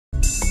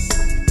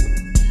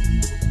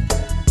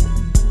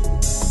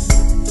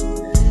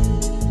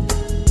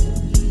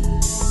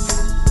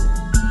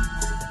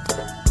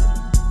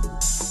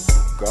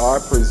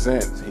God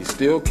presents, he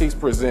still keeps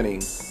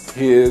presenting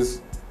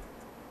his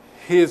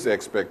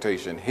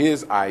expectation,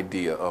 his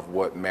idea of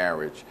what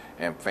marriage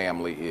and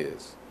family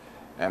is.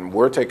 And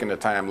we're taking the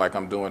time, like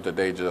I'm doing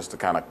today, just to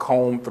kind of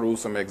comb through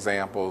some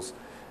examples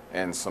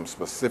and some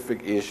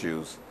specific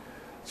issues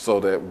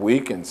so that we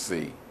can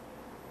see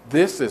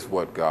this is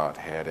what God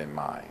had in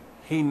mind.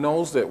 He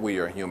knows that we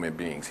are human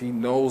beings. He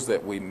knows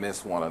that we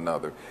miss one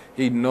another.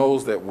 He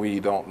knows that we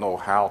don't know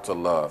how to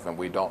love and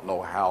we don't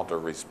know how to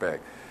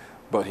respect.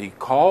 But he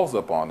calls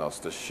upon us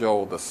to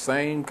show the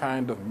same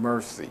kind of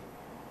mercy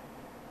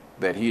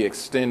that he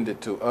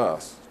extended to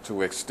us,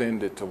 to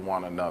extend it to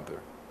one another.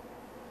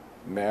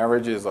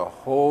 Marriage is a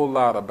whole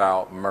lot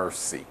about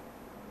mercy,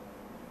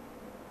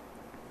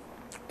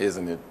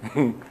 isn't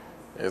it?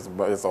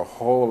 It's a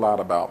whole lot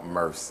about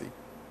mercy.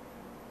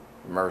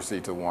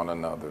 Mercy to one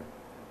another,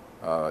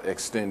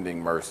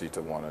 extending mercy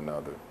to one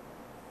another.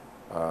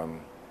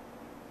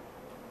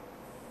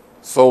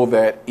 So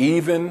that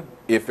even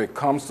if it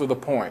comes to the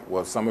point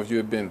what some of you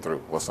have been through,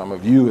 what some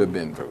of you have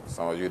been through,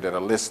 some of you that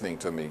are listening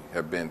to me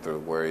have been through,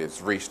 where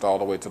it's reached all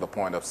the way to the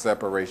point of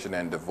separation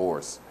and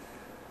divorce,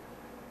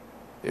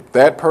 if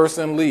that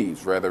person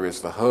leaves, whether it's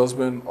the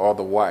husband or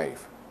the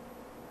wife,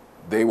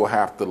 they will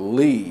have to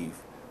leave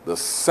the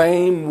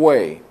same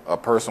way a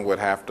person would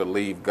have to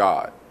leave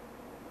God,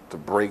 to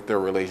break their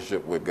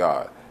relationship with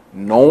God,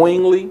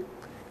 knowingly,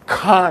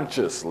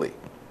 consciously.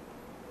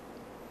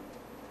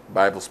 The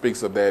Bible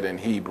speaks of that in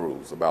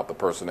Hebrews, about the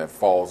person that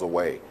falls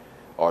away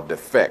or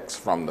defects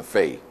from the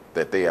faith,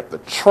 that they have to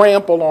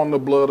trample on the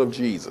blood of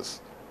Jesus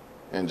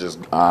and just,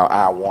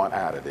 I want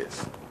out of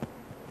this.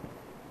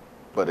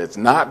 But it's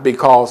not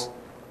because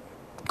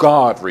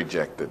God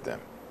rejected them.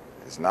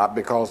 It's not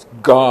because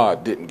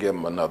God didn't give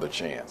them another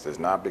chance. It's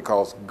not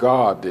because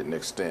God didn't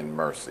extend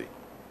mercy.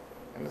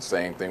 And the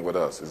same thing with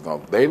us.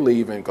 They're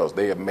leaving because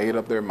they have made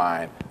up their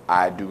mind,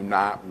 I do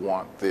not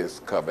want this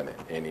covenant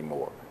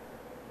anymore.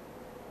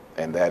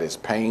 And that is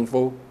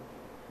painful.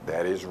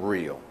 That is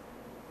real.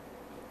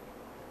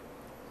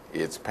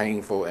 It's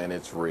painful and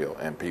it's real.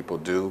 And people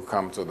do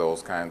come to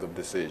those kinds of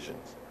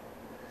decisions.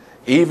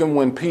 Even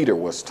when Peter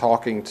was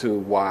talking to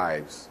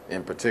wives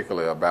in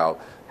particular about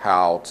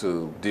how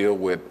to deal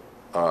with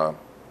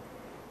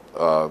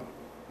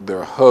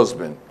their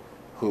husband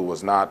who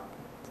was not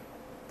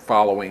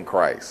following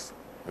Christ,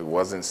 who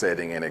wasn't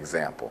setting an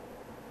example,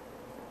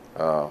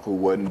 who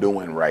wasn't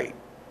doing right,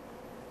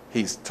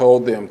 he's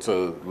told them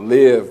to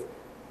live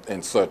in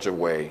such a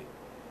way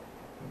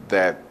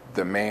that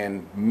the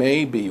man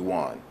may be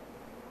won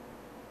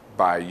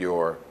by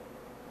your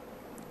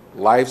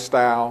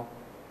lifestyle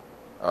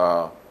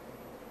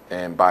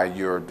and by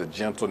the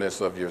gentleness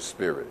of your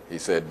spirit. He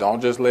said, don't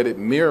just let it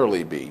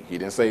merely be. He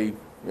didn't say,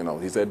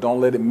 he said,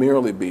 don't let it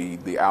merely be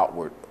the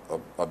outward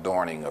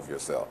adorning of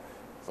yourself.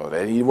 So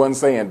that he wasn't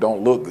saying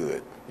don't look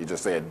good. He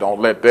just said,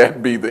 don't let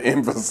that be the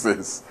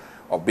emphasis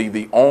or be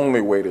the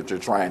only way that you're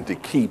trying to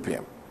keep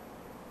him,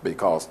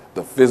 because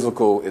the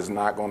physical is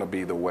not going to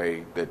be the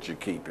way that you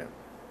keep him.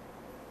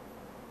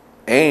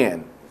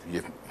 And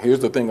here's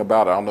the thing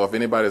about it. I don't know if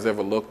anybody's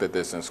ever looked at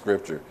this in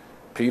Scripture.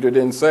 Peter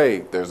didn't say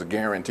there's a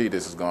guarantee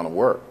this is going to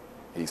work.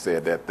 He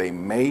said that they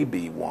may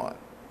be won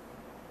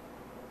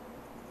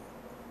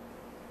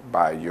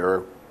by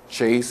your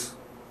chaste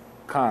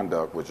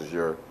conduct, which is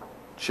your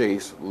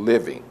chaste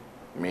living,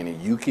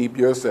 meaning you keep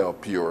yourself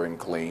pure and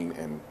clean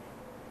and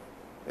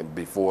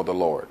before the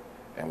Lord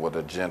and with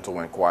a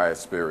gentle and quiet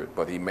spirit.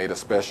 But he made a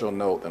special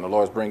note, and the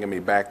Lord's bringing me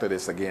back to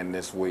this again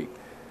this week,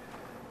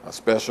 a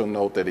special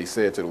note that he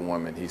said to the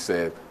woman. He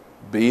said,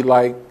 be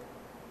like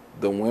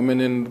the women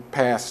in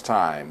past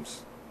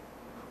times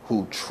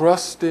who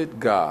trusted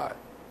God.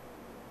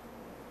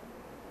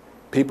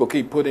 People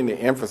keep putting the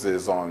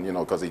emphasis on,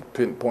 because he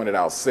pointed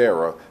out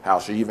Sarah, how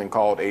she even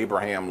called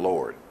Abraham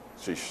Lord.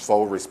 She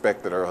so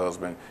respected her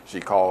husband, she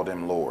called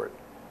him Lord.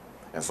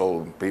 And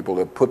so people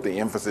have put the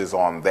emphasis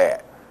on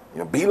that.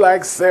 Be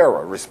like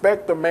Sarah,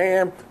 respect the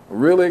man,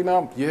 really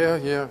acknowledge,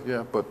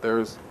 yeah. But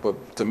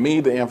to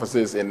me, the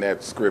emphasis in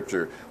that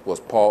scripture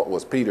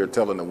was Peter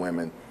telling the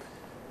women,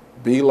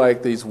 be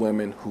like these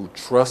women who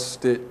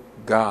trusted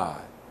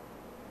God.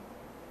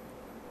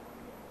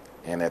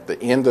 And at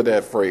the end of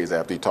that phrase,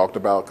 after he talked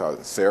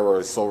about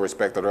Sarah so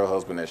respected her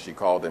husband that she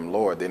called him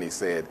Lord, then he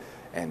said,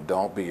 and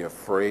don't be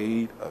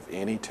afraid of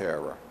any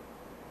terror.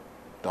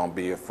 Don't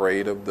be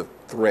afraid of the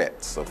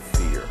threats of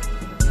fear.